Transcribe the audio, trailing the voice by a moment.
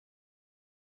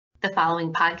The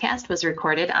following podcast was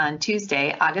recorded on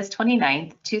Tuesday, August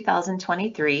 29th,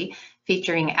 2023,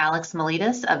 featuring Alex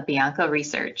Malitas of Bianco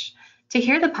Research. To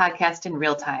hear the podcast in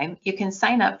real time, you can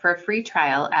sign up for a free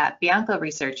trial at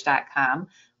biancoresearch.com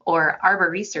or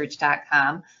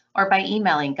arborresearch.com or by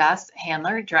emailing Gus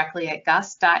Handler directly at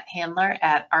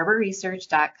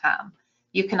gus.handler@arborresearch.com.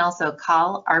 You can also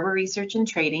call Arbor Research and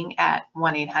Trading at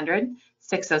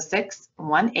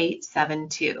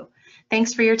 1-800-606-1872.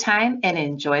 Thanks for your time and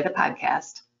enjoy the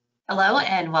podcast. Hello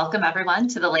and welcome everyone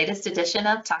to the latest edition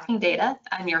of Talking Data.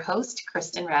 I'm your host,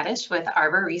 Kristen Radosh with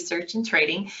Arbor Research and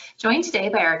Trading, joined today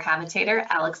by our commentator,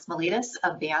 Alex Malitas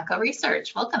of Bianco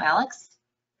Research. Welcome, Alex.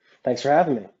 Thanks for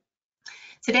having me.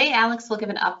 Today, Alex will give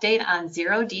an update on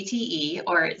zero DTE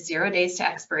or 0 days to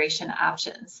expiration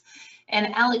options.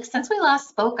 And Alex, since we last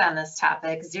spoke on this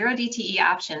topic, zero DTE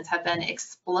options have been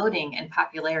exploding in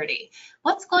popularity.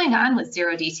 What's going on with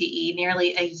zero DTE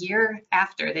nearly a year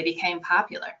after they became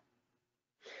popular?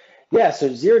 Yeah, so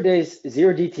 0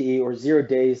 DTE or 0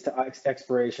 days to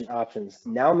expiration options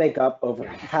now make up over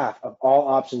half of all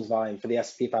options volume for the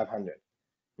S&P 500.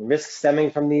 And risks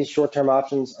stemming from these short-term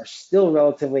options are still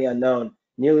relatively unknown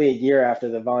nearly a year after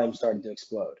the volume started to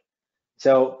explode.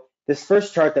 So this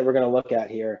first chart that we're going to look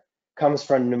at here comes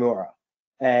from Nomura,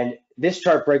 and this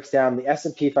chart breaks down the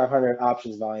S&P 500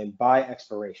 options volume by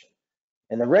expiration.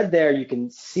 In the red there, you can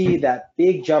see that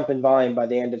big jump in volume by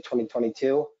the end of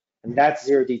 2022, and that's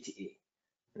zero DTE.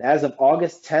 And as of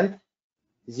August 10th,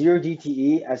 zero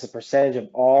DTE as a percentage of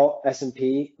all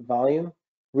S&P volume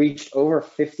reached over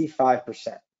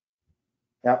 55%.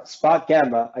 Now, Spot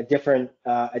Gamma, a different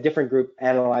group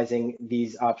analyzing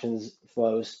these options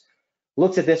flows,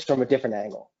 looks at this from a different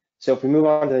angle. So if we move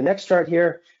on to the next chart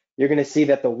here, you're going to see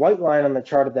that the white line on the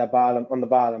chart at that on the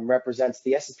bottom represents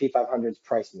the S&P 500's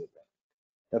price movement.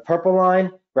 The purple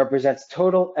line represents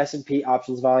total S&P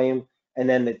options volume, and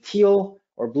then the teal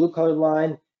or blue colored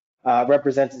line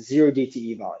represents zero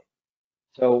DTE volume.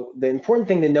 So the important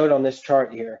thing to note on this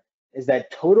chart here is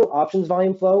that total options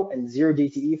volume flow and zero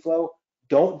DTE flow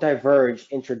don't diverge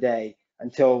intraday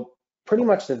until pretty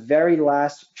much the very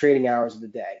last trading hours of the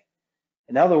day.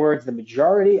 In other words, the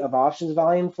majority of options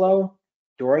volume flow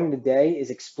during the day is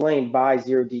explained by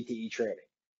zero DTE trading.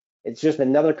 It's just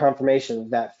another confirmation of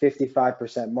that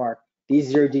 55% mark. These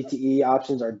zero DTE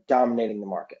options are dominating the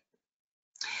market.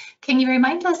 Can you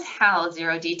remind us how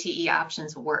zero DTE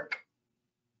options work?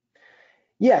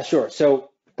 Yeah, sure.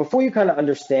 So before you kind of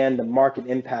understand the market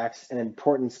impacts and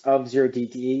importance of zero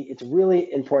DTE, it's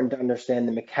really important to understand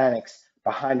the mechanics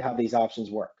behind how these options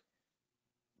work.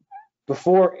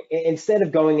 Instead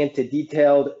of going into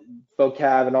detailed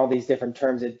vocab and all these different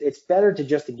terms, it's better to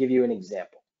just to give you an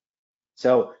example.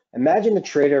 So imagine a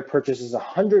trader purchases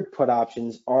 100 put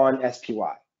options on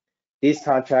SPY. These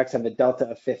contracts have a delta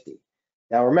of 50.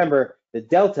 Now remember, the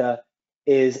delta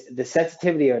is the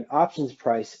sensitivity of an options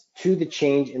price to the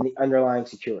change in the underlying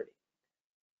security.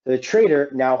 So the trader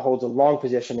now holds a long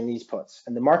position in these puts,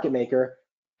 and the market maker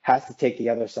has to take the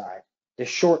other side to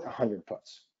short 100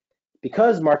 puts.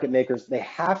 Because market makers, they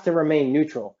have to remain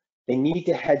neutral, they need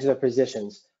to hedge their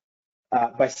positions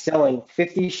by selling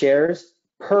 50 shares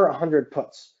per 100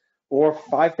 puts or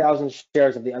 5,000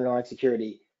 shares of the underlying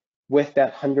security with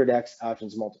that 100x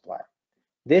options multiplier.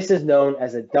 This is known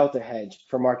as a delta hedge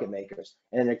for market makers,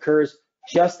 and it occurs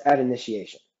just at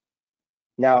initiation.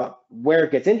 Now, where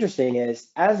it gets interesting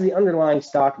is as the underlying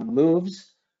stock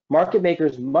moves, market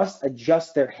makers must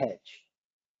adjust their hedge.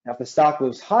 Now, if the stock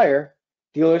moves higher,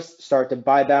 dealers start to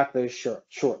buy back those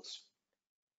shorts.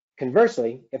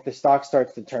 Conversely, if the stock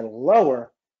starts to turn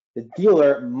lower, the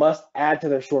dealer must add to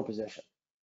their short position,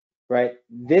 right?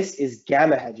 This is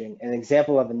gamma hedging, an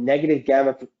example of a negative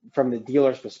gamma from the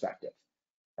dealer's perspective.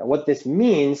 And what this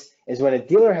means is when a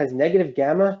dealer has negative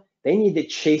gamma, they need to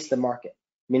chase the market,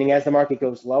 meaning as the market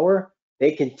goes lower,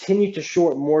 they continue to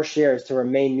short more shares to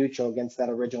remain neutral against that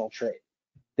original trade.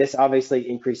 This obviously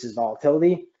increases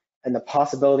volatility and the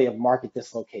possibility of market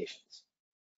dislocations.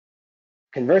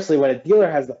 Conversely, when a dealer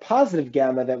has the positive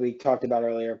gamma that we talked about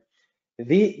earlier,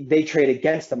 they trade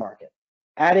against the market,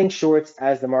 adding shorts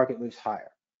as the market moves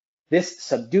higher. This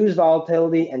subdues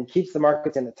volatility and keeps the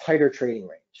markets in a tighter trading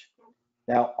range.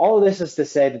 Now, all of this is to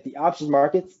say that the option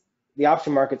market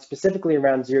specifically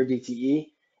around zero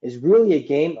DTE is really a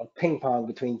game of ping pong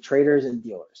between traders and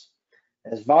dealers.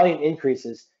 As volume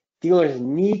increases, dealers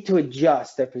need to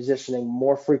adjust their positioning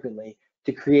more frequently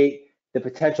to create the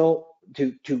potential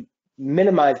to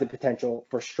minimize the potential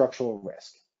for structural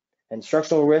risk. And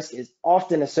structural risk is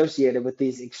often associated with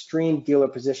these extreme dealer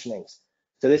positionings.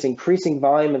 So this increasing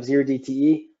volume of zero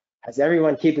DTE has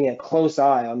everyone keeping a close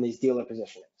eye on these dealer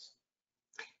positionings.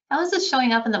 How is this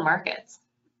showing up in the markets?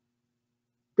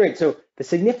 Great. So the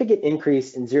significant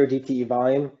increase in 0DTE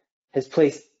volume has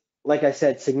placed, like I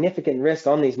said, significant risk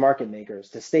on these market makers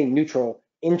to stay neutral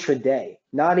intraday,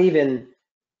 not even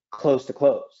close to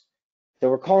close. So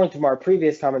recalling from our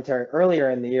previous commentary earlier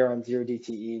in the year on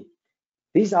 0DTE,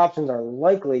 these options are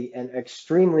likely and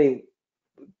extremely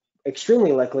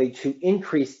likely to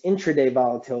increase intraday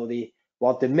volatility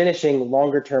while diminishing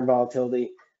longer term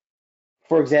volatility.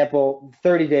 For example,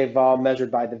 30-day vol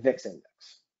measured by the VIX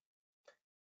index.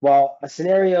 While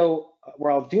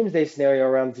doomsday scenario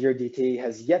around 0DTE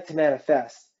has yet to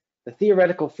manifest, the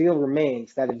theoretical field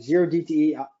remains that if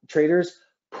 0DTE traders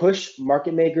push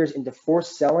market makers into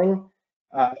forced selling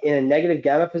in a negative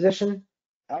gamma position,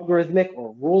 algorithmic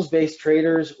or rules-based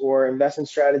traders or investment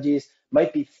strategies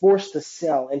might be forced to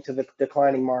sell into the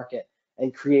declining market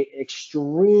and create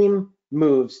extreme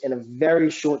moves in a very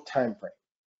short time frame.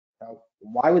 Now,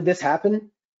 why would this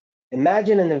happen?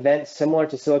 Imagine an event similar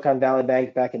to Silicon Valley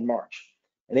Bank back in March.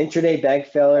 An intraday bank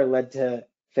failure led to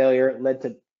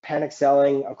panic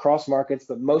selling across markets,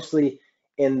 but mostly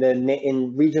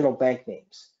in regional bank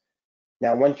names.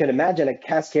 Now, one can imagine a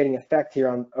cascading effect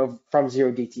here from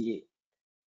 0DTE.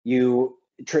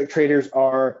 Traders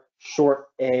are short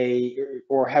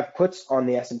or have puts on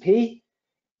the S&P.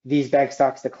 These bank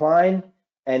stocks decline,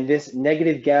 and this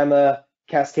negative gamma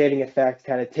cascading effect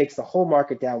kind of takes the whole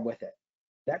market down with it.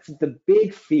 That's the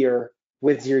big fear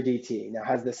with 0DTE. Now,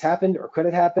 has this happened or could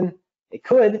it happen? It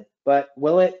could, but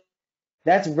will it?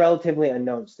 That's relatively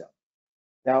unknown still.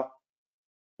 Now,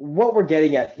 what we're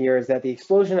getting at here is that the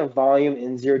explosion of volume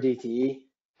in 0DTE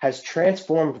has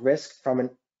transformed risk from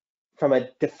a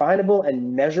definable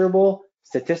and measurable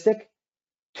statistic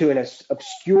to an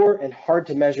obscure and hard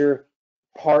to measure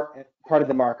part of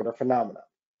the market or phenomena.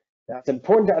 Now, it's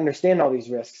important to understand all these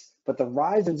risks, but the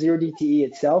rise of 0DTE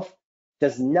itself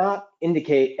does not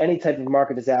indicate any type of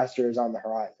market disaster is on the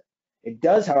horizon. It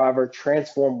does, however,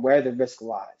 transform where the risk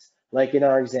lies. Like in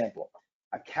our example,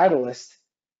 a catalyst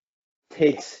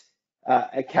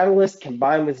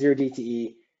combined with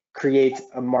 0DTE creates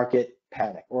a market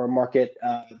panic or a market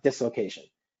dislocation.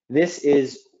 This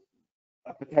is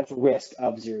a potential risk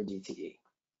of 0DTE.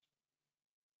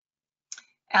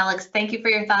 Alex, thank you for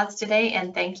your thoughts today,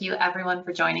 and thank you everyone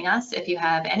for joining us. If you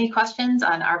have any questions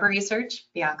on Arbor Research,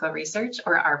 Bianco Research,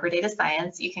 or Arbor Data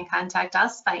Science, you can contact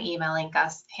us by emailing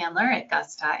Gus Handler at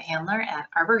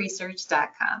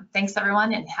gus.handler@arborresearch.com. Thanks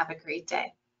everyone, and have a great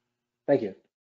day. Thank you.